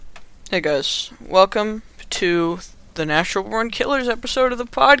Hey guys, welcome to the Natural Born Killers episode of the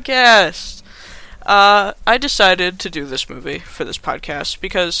podcast. I decided to do this movie for this podcast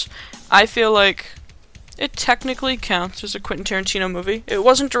because I feel like it technically counts as a Quentin Tarantino movie. It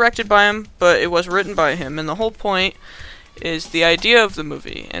wasn't directed by him, but it was written by him, and the whole point is the idea of the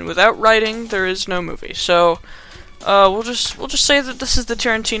movie. And without writing, there is no movie. So we'll just say that this is the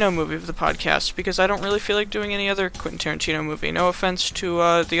Tarantino movie of the podcast because I don't really feel like doing any other Quentin Tarantino movie. No offense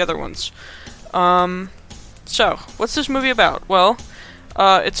to the other ones. So what's this movie about? Well,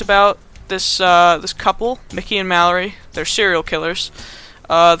 it's about this couple, Mickey and Mallory. They're serial killers.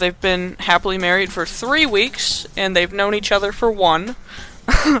 They've been happily married for 3 weeks, and they've known each other for 1.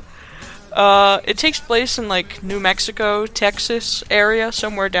 It takes place in like New Mexico, Texas area,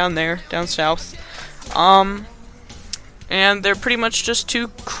 somewhere down there, down south. And they're pretty much just two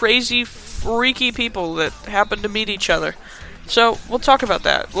crazy, freaky people that happen to meet each other. So we'll talk about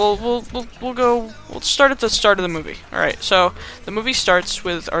that. We'll start at the start of the movie. All right. So the movie starts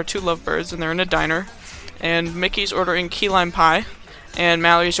with our two lovebirds, and they're in a diner, and Mickey's ordering key lime pie, and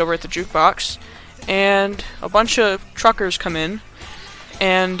Mallory's over at the jukebox, and a bunch of truckers come in,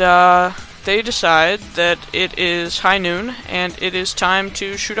 and they decide that it is high noon and it is time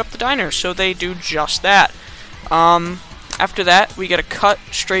to shoot up the diner. So they do just that. After that, we get a cut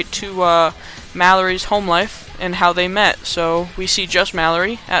straight to Mallory's home life and how they met. So we see just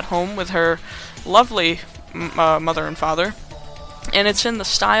Mallory at home with her lovely mother and father. And it's in the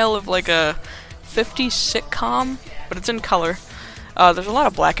style of like a 50s sitcom, but it's in color. There's a lot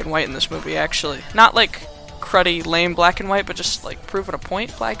of black and white in this movie, actually. Not like cruddy, lame black and white, but just like proving a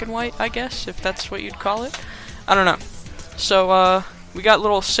point black and white, I guess, if that's what you'd call it. I don't know. So we got a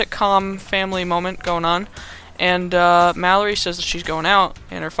little sitcom family moment going on. And Mallory says that she's going out,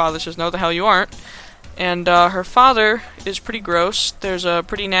 and her father says, no, the hell you aren't. And her father is pretty gross. There's a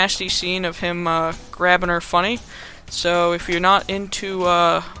pretty nasty scene of him grabbing her funny. So if you're not into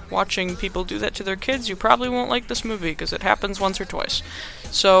watching people do that to their kids, you probably won't like this movie, because it happens once or twice.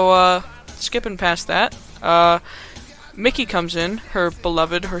 So, skipping past that, Mickey comes in, her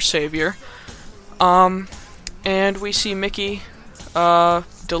beloved, her savior. And we see Mickey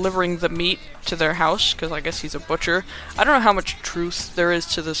delivering the meat to their house, because I guess he's a butcher. I don't know how much truth there is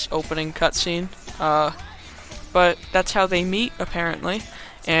to this opening cutscene, but that's how they meet, apparently.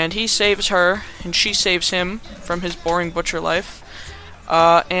 And he saves her, and she saves him from his boring butcher life,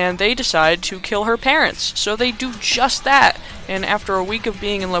 and they decide to kill her parents. So they do just that, and after a week of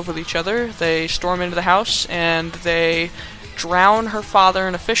being in love with each other, they storm into the house, and they drown her father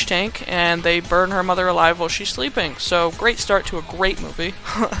in a fish tank, and they burn her mother alive while she's sleeping. So, great start to a great movie.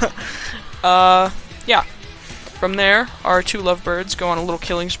 Yeah. From there, our two lovebirds go on a little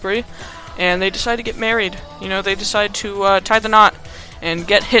killing spree, and they decide to get married. You know, they decide to tie the knot and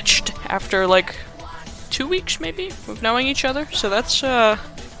get hitched after, like, 2 weeks, maybe, of knowing each other. So that's,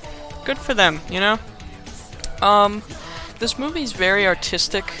 good for them, you know? This movie's very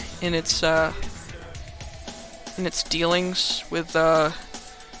artistic in its dealings with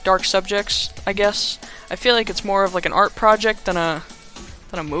dark subjects, I guess. I feel like it's more of like an art project than a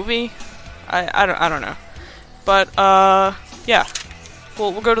movie. I don't know. But yeah.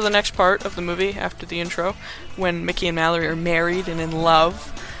 We'll go to the next part of the movie after the intro, when Mickey and Mallory are married and in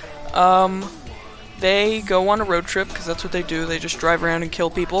love. They go on a road trip, because that's what they do. They just drive around and kill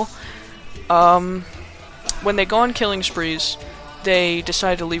people. When they go on killing sprees, they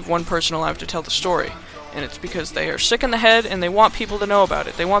decide to leave one person alive to tell the story. And it's because they are sick in the head and they want people to know about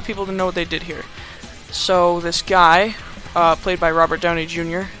it. They want people to know what they did here. So this guy, played by Robert Downey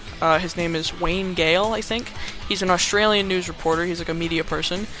Jr., his name is Wayne Gale, I think. He's an Australian news reporter. He's like a media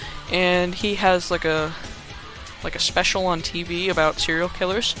person. And he has like a special on TV about serial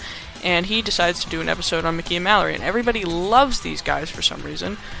killers. And he decides to do an episode on Mickey and Mallory. And everybody loves these guys for some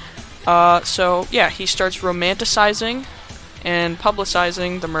reason. So yeah, he starts romanticizing and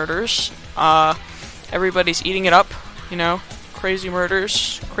publicizing the murders. Everybody's eating it up, you know, crazy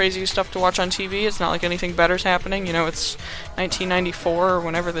murders, crazy stuff to watch on TV. It's not like anything better's happening, you know, it's 1994 or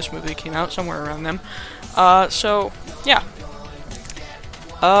whenever this movie came out, somewhere around then. So, yeah.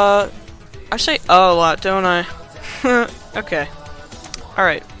 I say a lot, don't I? Okay.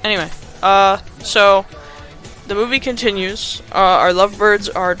 Alright, anyway. So, the movie continues. Our lovebirds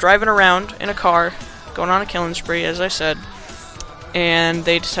are driving around in a car, going on a killing spree, as I said. And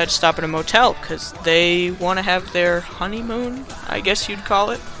they decide to stop at a motel, because they want to have their honeymoon, I guess you'd call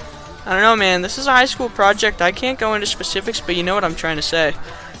it. I don't know, man. This is a high school project. I can't go into specifics, but you know what I'm trying to say.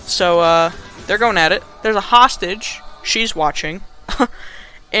 So, they're going at it. There's a hostage. She's watching.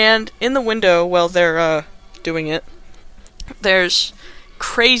 And in the window, while they're doing it, there's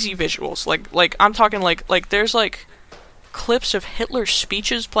crazy visuals. Like I'm talking like there's like clips of Hitler's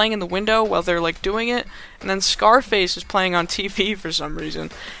speeches playing in the window while they're like doing it, and then Scarface is playing on TV for some reason.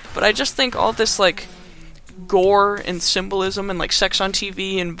 But I just think all this like gore and symbolism and like sex on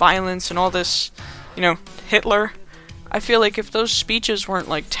TV and violence and all this, you know, Hitler, I feel like if those speeches weren't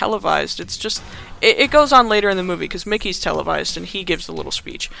like televised, it's just it goes on later in the movie because Mickey's televised and he gives the little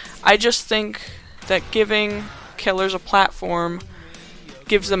speech. I just think that giving killers a platform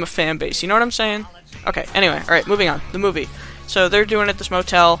gives them a fan base. You know what I'm saying? Okay, anyway, alright, moving on. The movie. So they're doing it at this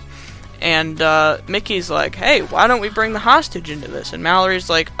motel, and Mickey's like, hey, why don't we bring the hostage into this? And Mallory's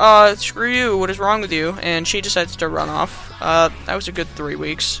like, screw you, what is wrong with you? And she decides to run off. That was a good 3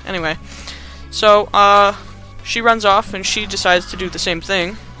 weeks. Anyway, so, she runs off, and she decides to do the same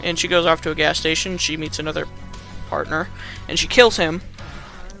thing, and she goes off to a gas station, she meets another partner, and she kills him.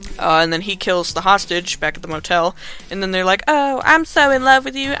 And then he kills the hostage back at the motel, and then they're like, oh, I'm so in love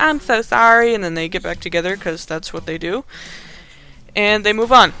with you, I'm so sorry, and then they get back together, because that's what they do, and they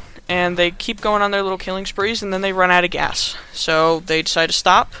move on, and they keep going on their little killing sprees, and then they run out of gas, so they decide to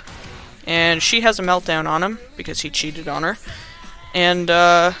stop, and she has a meltdown on him, because he cheated on her, and,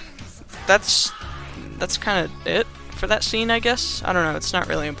 that's kind of it for that scene, I guess. I don't know, it's not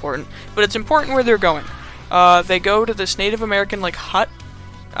really important, but it's important where they're going. They go to this Native American, like, hut,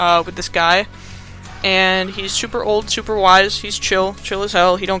 with this guy, and he's super old, super wise, he's chill as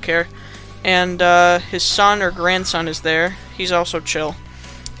hell, he don't care, and his son or grandson is there, he's also chill,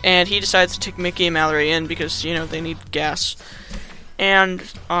 and he decides to take Mickey and Mallory in because, you know, they need gas, and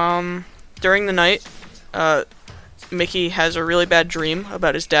during the night, Mickey has a really bad dream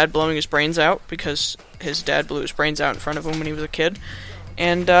about his dad blowing his brains out, because his dad blew his brains out in front of him when he was a kid,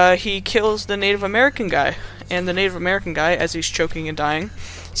 and he kills the Native American guy, and the Native American guy, as he's choking and dying,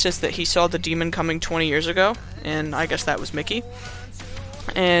 says that he saw the demon coming 20 years ago, and I guess that was Mickey.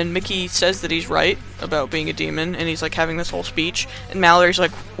 And Mickey says that he's right about being a demon, and he's like having this whole speech, and Mallory's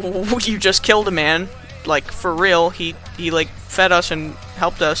like, you just killed a man, like for real, he like fed us and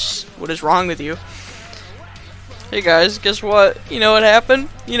helped us, what is wrong with you? Hey guys, guess what? You know what happened?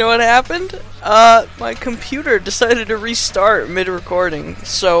 My computer decided to restart mid-recording,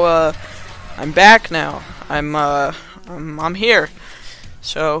 so I'm back now. I'm here.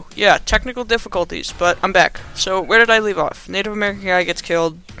 So, yeah, technical difficulties, but I'm back. So, where did I leave off? Native American guy gets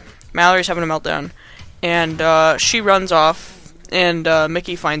killed, Mallory's having a meltdown, and she runs off, and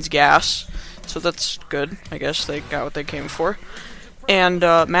Mickey finds gas, so that's good. I guess they got what they came for. And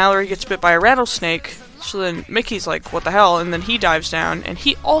Mallory gets bit by a rattlesnake, so then Mickey's like, what the hell? And then he dives down, and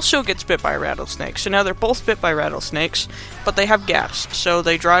he also gets bit by a rattlesnake. So now they're both bit by rattlesnakes, but they have gas. So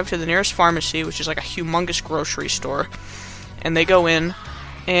they drive to the nearest pharmacy, which is like a humongous grocery store, and they go in,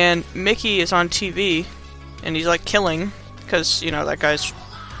 and Mickey is on TV, and he's like killing, because, you know, that guy's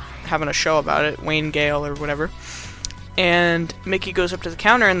having a show about it, Wayne Gale or whatever. And Mickey goes up to the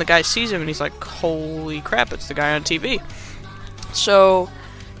counter, and the guy sees him, and he's like, holy crap, it's the guy on TV. So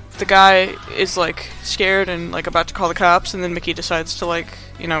the guy is like scared and like about to call the cops, and then Mickey decides to, like,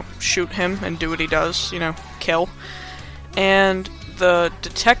 you know, shoot him and do what he does, you know, kill. And the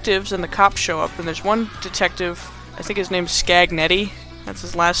detectives and the cops show up, and there's one detective, I think his name's Scagnetti, that's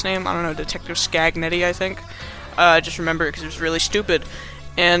his last name, I don't know, Detective Scagnetti, I think. I just remember it because it was really stupid.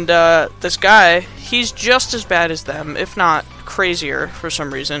 And this guy, he's just as bad as them, if not crazier for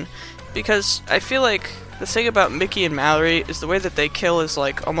some reason, because I feel like the thing about Mickey and Mallory is the way that they kill is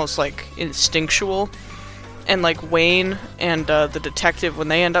like almost like instinctual, and like Wayne and the detective, when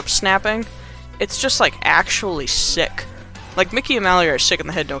they end up snapping, it's just like actually sick. Like, Mickey and Mallory are sick in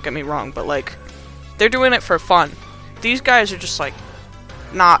the head, don't get me wrong, but like, they're doing it for fun. These guys are just like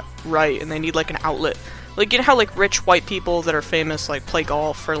not right, and they need like an outlet. Like, you know how like rich white people that are famous like play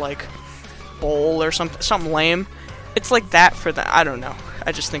golf or like bowl or something lame? It's like that for them. I don't know.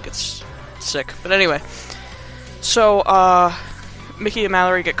 I just think it's sick. But anyway, so Mickey and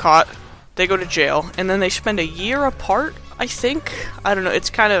Mallory get caught. They go to jail, and then they spend a year apart, I think. I don't know. It's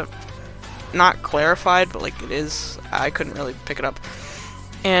kind of not clarified, but like it is. I couldn't really pick it up.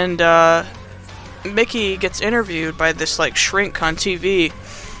 And Mickey gets interviewed by this like shrink on TV,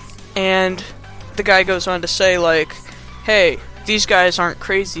 and the guy goes on to say like, hey, these guys aren't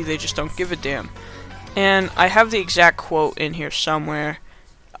crazy, they just don't give a damn. And I have the exact quote in here somewhere.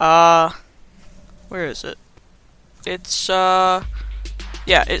 Where is it? It's yeah,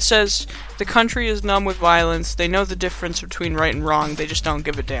 it says, the country is numb with violence, they know the difference between right and wrong, they just don't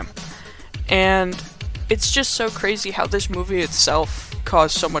give a damn. And it's just so crazy how this movie itself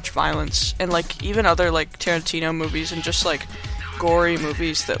caused so much violence, and like even other like Tarantino movies and just like gory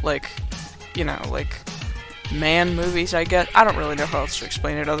movies that, like, you know, like man movies, I guess. I don't really know how else to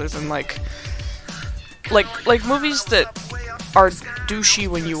explain it other than like movies that are douchey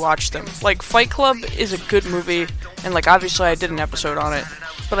when you watch them. Like Fight Club is a good movie, and like obviously I did an episode on it,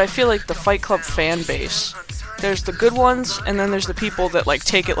 but I feel like the Fight Club fan base, there's the good ones, and then there's the people that like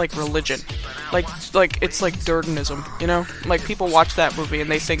take it like religion. Like it's like Durdenism, you know? Like people watch that movie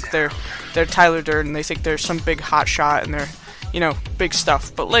and they think they're Tyler Durden, they think they're some big hot shot and they're, you know, big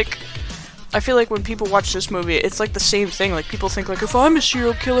stuff. But like I feel like when people watch this movie, it's like the same thing. Like people think like, if I'm a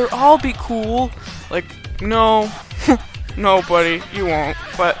serial killer, I'll be cool. Like, no. No, buddy, you won't.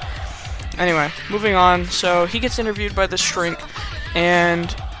 But anyway, moving on. So he gets interviewed by the shrink,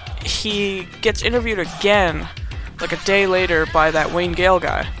 and he gets interviewed again, like a day later, by that Wayne Gale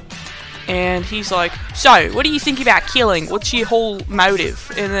guy. And he's like, so, what do you think about killing? What's your whole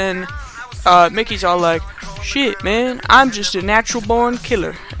motive? And then Mickey's all like, shit, man, I'm just a natural-born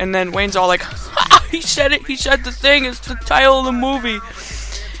killer. And then Wayne's all like, ha, he said it, he said the thing, it's the title of the movie.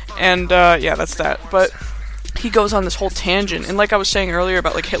 And, yeah, that's that. But he goes on this whole tangent, and like I was saying earlier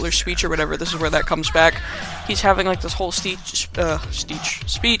about like Hitler's speech or whatever, this is where that comes back. He's having like this whole speech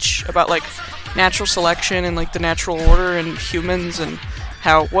about like natural selection and like the natural order and humans, and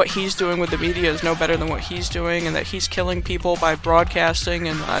how what he's doing with the media is no better than what he's doing, and that he's killing people by broadcasting,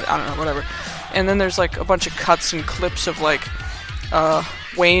 and I don't know, whatever. And then there's like a bunch of cuts and clips of like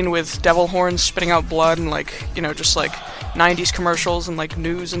Wayne with devil horns spitting out blood, and like, you know, just like 90s commercials and like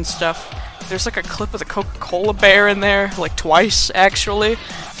news and stuff. There's like a clip of the Coca-Cola bear in there, like twice actually.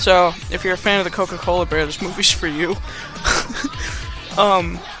 So if you're a fan of the Coca-Cola bear, this movie's for you.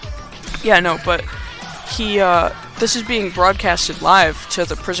 Yeah, no, but he this is being broadcasted live to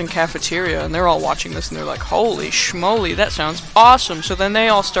the prison cafeteria, and they're all watching this and they're like, holy schmoly, that sounds awesome. So then they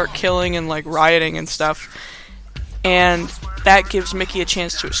all start killing and like rioting and stuff, and that gives Mickey a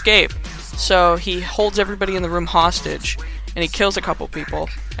chance to escape. So he holds everybody in the room hostage, and he kills a couple people,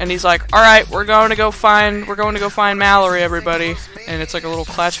 and he's like, alright, we're going to go find Mallory, everybody. And it's like a little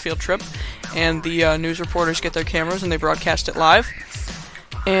class field trip, and the news reporters get their cameras and they broadcast it live,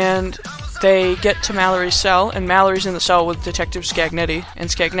 and they get to Mallory's cell, and Mallory's in the cell with Detective Scagnetti, and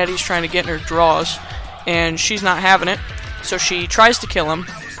Scagnetti's trying to get in her drawers, and she's not having it, so she tries to kill him,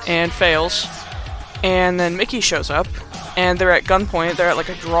 and fails, and then Mickey shows up, and they're at gunpoint, they're at like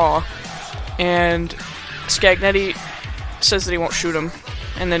a draw, and Scagnetti says that he won't shoot him,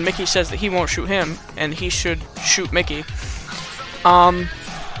 and then Mickey says that he won't shoot him, and he should shoot Mickey.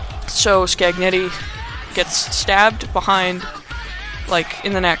 So Scagnetti gets stabbed behind, like,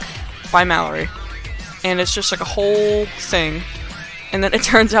 in the neck by Mallory, and it's just like a whole thing, and then it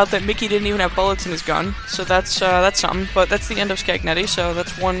turns out that Mickey didn't even have bullets in his gun, so that's something. But that's the end of Scagnetti, so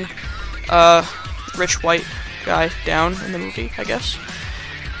that's one rich white guy down in the movie, I guess.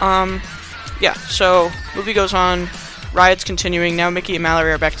 Yeah, so movie goes on, riots continuing, now Mickey and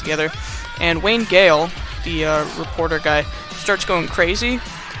Mallory are back together, and Wayne Gale, the reporter guy, starts going crazy,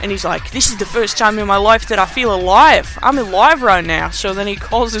 and he's like, this is the first time in my life that I feel alive. I'm alive right now. So then he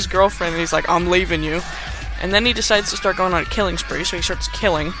calls his girlfriend and he's like, I'm leaving you. And then he decides to start going on a killing spree, so he starts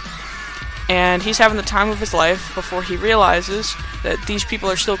killing. And he's having the time of his life before he realizes that these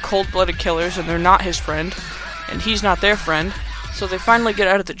people are still cold-blooded killers and they're not his friend, and he's not their friend. So they finally get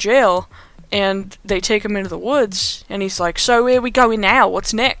out of the jail, and they take him into the woods, and he's like, so where are we going now?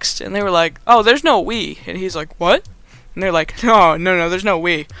 What's next? And they were like, oh, there's no we. And he's like, what? And they're like, no, there's no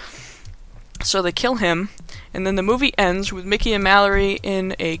we. So they kill him, and then the movie ends with Mickey and Mallory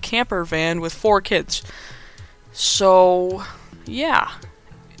in a camper van with 4 kids. So, yeah.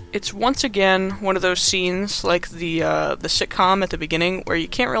 It's once again one of those scenes, like the sitcom at the beginning, where you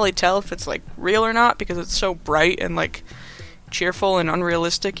can't really tell if it's, like, real or not, because it's so bright and, like, cheerful and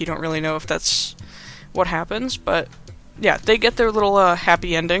unrealistic. You don't really know if that's what happens, but, yeah, they get their little,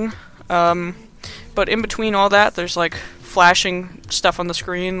 happy ending. But in between all that, there's, like, flashing stuff on the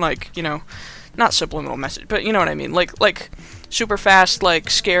screen, like, you know, not subliminal message, but you know what I mean, like, super fast, like,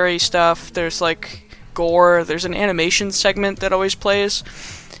 scary stuff. There's, like, gore. There's an animation segment that always plays,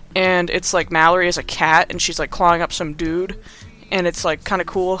 and it's, like, Mallory as a cat, and she's, like, clawing up some dude, and it's, like, kind of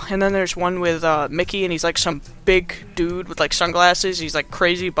cool. And then there's one with, Mickey, and he's, like, some big dude with, like, sunglasses. He's, like,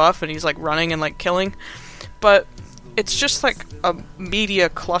 crazy buff, and he's, like, running and, like, killing. But it's just, like, a media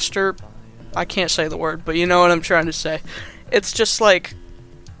cluster. I can't say the word, but you know what I'm trying to say. It's just like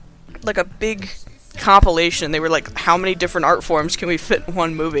a big compilation. They were like, how many different art forms can we fit in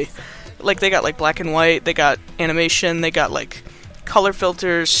one movie? Like, they got like black and white, they got animation, they got like color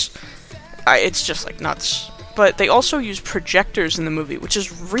filters. It's just like nuts. But they also use projectors in the movie, which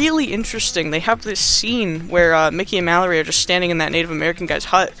is really interesting. They have this scene where Mickey and Mallory are just standing in that Native American guy's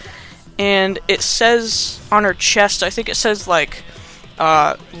hut, and it says on her chest, I think it says, like,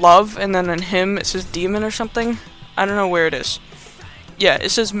 love, and then in him it says demon or something. I don't know where it is. Yeah, it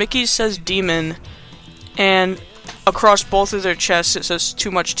says Mickey says demon, and across both of their chests it says too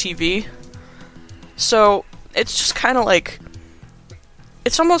much TV. So, it's just kind of like,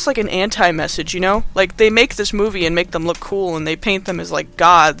 it's almost like an anti-message, you know? Like, they make this movie and make them look cool, and they paint them as, like,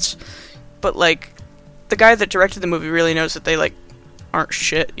 gods, but, like, the guy that directed the movie really knows that they, like, aren't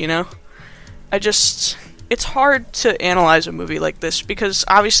shit, you know? It's hard to analyze a movie like this, because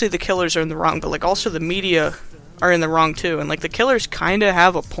obviously the killers are in the wrong, but, like, also the media are in the wrong, too, and, like, the killers kind of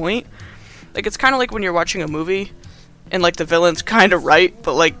have a point. Like, it's kind of like when you're watching a movie, and, like, the villain's kind of right,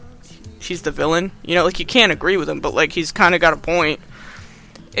 but, like, he's the villain, you know? Like, you can't agree with him, but, like, he's kind of got a point.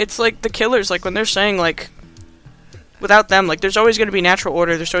 It's like the killers, like, when they're saying, like, without them, like, there's always going to be natural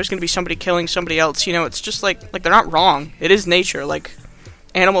order, there's always going to be somebody killing somebody else, you know? It's just, like, they're not wrong. It is nature, like,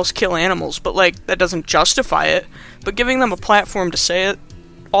 animals kill animals, but, like, that doesn't justify it. But giving them a platform to say it,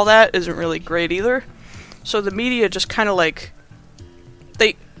 all that isn't really great either. So the media just kind of, like,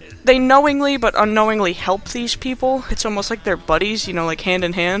 they knowingly but unknowingly help these people. It's almost like they're buddies, you know, like, hand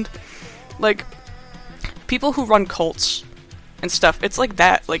in hand. Like, people who run cults and stuff, it's like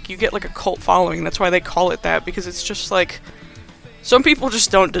that. Like, you get, like, a cult following. That's why they call it that, because it's just, like, some people just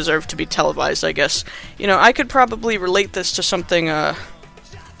don't deserve to be televised, I guess. You know, I could probably relate this to something,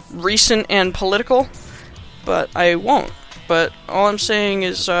 recent and political, but I won't. But all I'm saying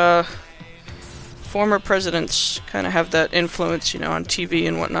is, former presidents kind of have that influence, you know, on TV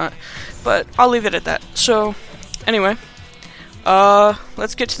and whatnot. But I'll leave it at that. So, anyway,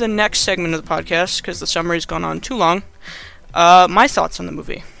 let's get to the next segment of the podcast, because the summary's gone on too long. My thoughts on the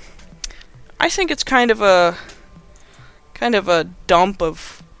movie. I think it's kind of a dump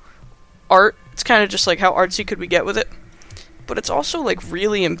of art. It's kind of just like, how artsy could we get with it? But it's also, like,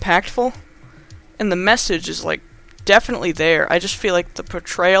 really impactful, and the message is, like, definitely there. I just feel like the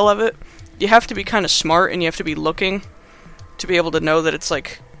portrayal of it, you have to be kind of smart, and you have to be looking to be able to know that it's,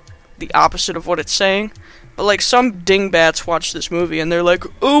 like, the opposite of what it's saying. But, like, some dingbats watch this movie, and they're like,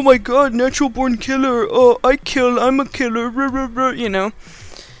 oh my god, natural born killer, oh, I'm a killer, rah, rah, rah, you know?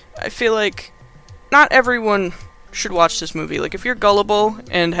 I feel like not everyone should watch this movie. Like, if you're gullible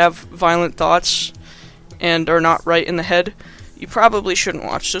and have violent thoughts and are not right in the head, you probably shouldn't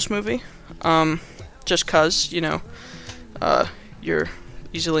watch this movie. Just 'cause, you know, you're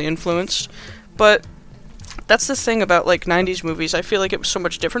easily influenced. But that's the thing about, like, 90s movies. I feel like it was so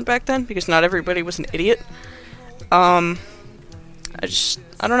much different back then, because not everybody was an idiot. I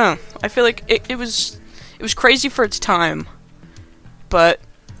don't know. I feel like it was crazy for its time, but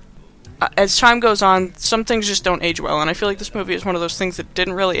as time goes on, some things just don't age well, and I feel like this movie is one of those things that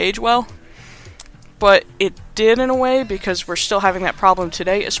didn't really age well, but it did in a way, because we're still having that problem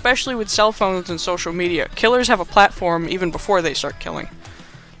today, especially with cell phones and social media. Killers have a platform even before they start killing.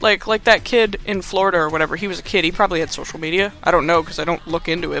 Like that kid in Florida or whatever, he was a kid, he probably had social media. I don't know, because I don't look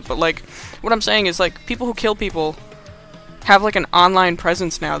into it, but, like, what I'm saying is, like, people who kill people have, like, an online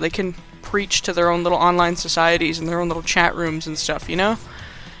presence now. They can preach to their own little online societies and their own little chat rooms and stuff, you know?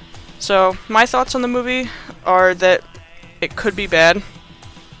 So, my thoughts on the movie are that it could be bad,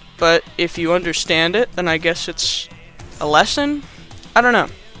 but if you understand it, then I guess it's a lesson? I don't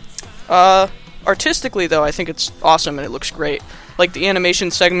know. Artistically, though, I think it's awesome and it looks great. Like, the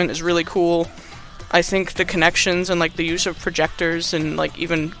animation segment is really cool. I think the connections and, like, the use of projectors and, like,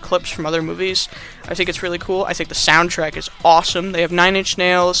 even clips from other movies, I think it's really cool. I think the soundtrack is awesome. They have Nine Inch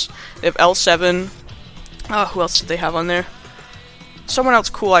Nails, they have L7. Oh, who else did they have on there? Someone else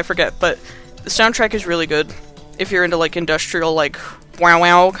cool, I forget, but the soundtrack is really good. If you're into, like, industrial, like,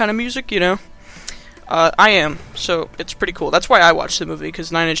 wow kind of music, you know? I am, so it's pretty cool. That's why I watched the movie,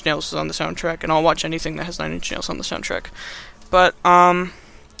 because Nine Inch Nails is on the soundtrack, and I'll watch anything that has Nine Inch Nails on the soundtrack. But,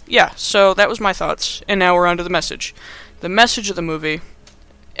 yeah, so that was my thoughts, and now we're on to the message. The message of the movie,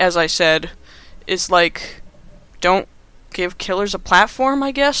 as I said, is, like, don't give killers a platform,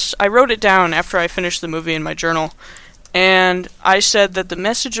 I guess? I wrote it down after I finished the movie in my journal, and I said that the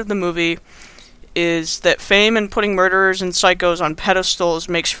message of the movie is that fame and putting murderers and psychos on pedestals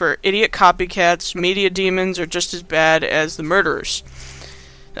makes for idiot copycats. Media demons are just as bad as the murderers.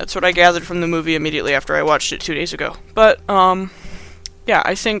 That's what I gathered from the movie immediately after I watched it 2 days ago. But, yeah,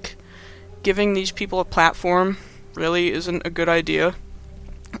 I think giving these people a platform really isn't a good idea.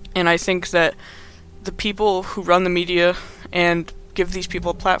 And I think that the people who run the media and give these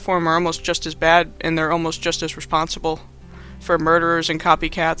people a platform are almost just as bad, and they're almost just as responsible for murderers and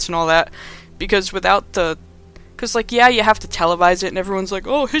copycats and all that. Because without the... Because, like, yeah, you have to televise it, and everyone's like,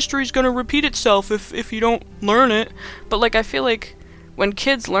 oh, history's gonna repeat itself if you don't learn it. But, like, I feel like when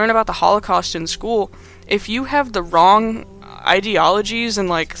kids learn about the Holocaust in school, if you have the wrong ideologies and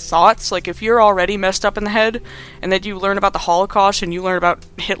like thoughts, like if you're already messed up in the head and then you learn about the Holocaust and you learn about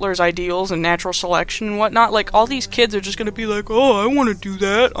Hitler's ideals and natural selection and whatnot, like all these kids are just gonna be like, oh, I want to do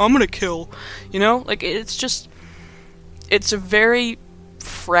that, I'm gonna kill, you know? Like it's a very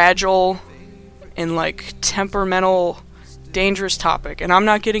fragile and like temperamental, dangerous topic, and I'm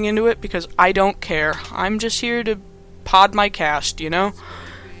not getting into it because I don't care. I'm just here to pod my cast, you know?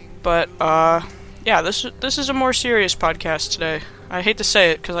 But yeah, this is a more serious podcast today. I hate to say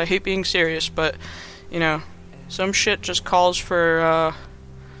it because I hate being serious, but you know, some shit just calls for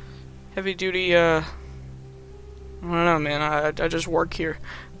heavy duty. I don't know, man. I just work here,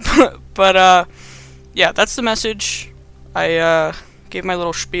 but yeah, that's the message. I gave my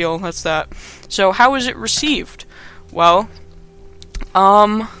little spiel. That's that. So how was it received? Well,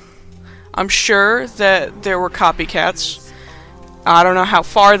 I'm sure that there were copycats. I don't know how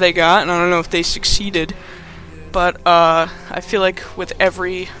far they got, and I don't know if they succeeded, but I feel like with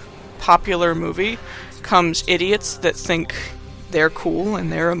every popular movie comes idiots that think they're cool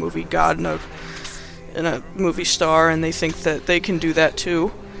and they're a movie god and a movie star, and they think that they can do that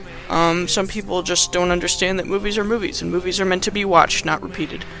too. Some people just don't understand that movies are movies, and movies are meant to be watched, not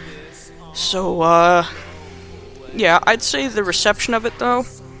repeated. So, yeah, I'd say the reception of it, though,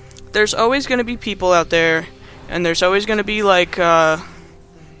 there's always going to be people out there. And there's always going to be, like, Al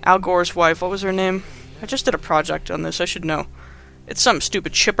Gore's wife. What was her name? I just did a project on this. I should know. It's something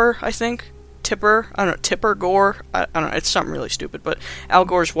stupid. Chipper, I think? Tipper? I don't know. Tipper Gore? I don't know. It's something really stupid. But Al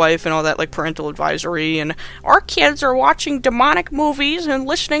Gore's wife and all that, like, parental advisory. And our kids are watching demonic movies and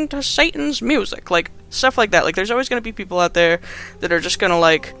listening to Satan's music. Like, stuff like that. Like, there's always going to be people out there that are just going to,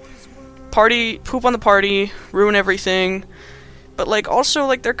 like, poop on the party, ruin everything. But, like, also,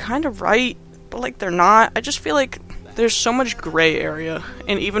 like, they're kind of right. But, like, they're not. I just feel like there's so much gray area.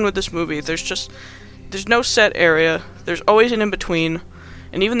 And even with this movie, there's no set area. There's always an in-between.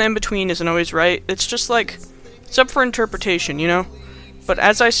 And even the in-between isn't always right. It's just, like, it's up for interpretation, you know? But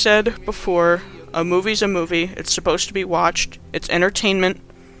as I said before, a movie's a movie. It's supposed to be watched. It's entertainment.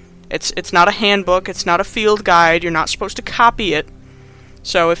 It's not a handbook. It's not a field guide. You're not supposed to copy it.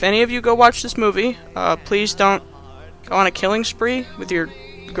 So if any of you go watch this movie, please don't go on a killing spree with your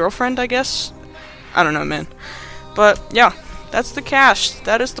girlfriend, I guess. I don't know, man. But, yeah, that's the cast.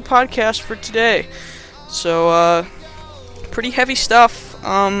 That is the podcast for today. So, pretty heavy stuff.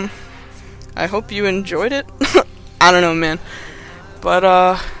 I hope you enjoyed it. I don't know, man. But,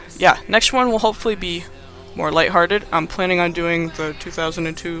 yeah, next one will hopefully be more lighthearted. I'm planning on doing the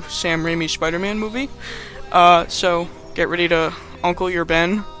 2002 Sam Raimi Spider-Man movie. So, get ready to Uncle Your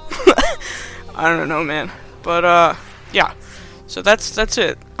Ben. I don't know, man. But, yeah. So that's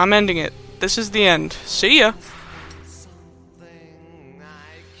it. I'm ending it. This is the end. See ya!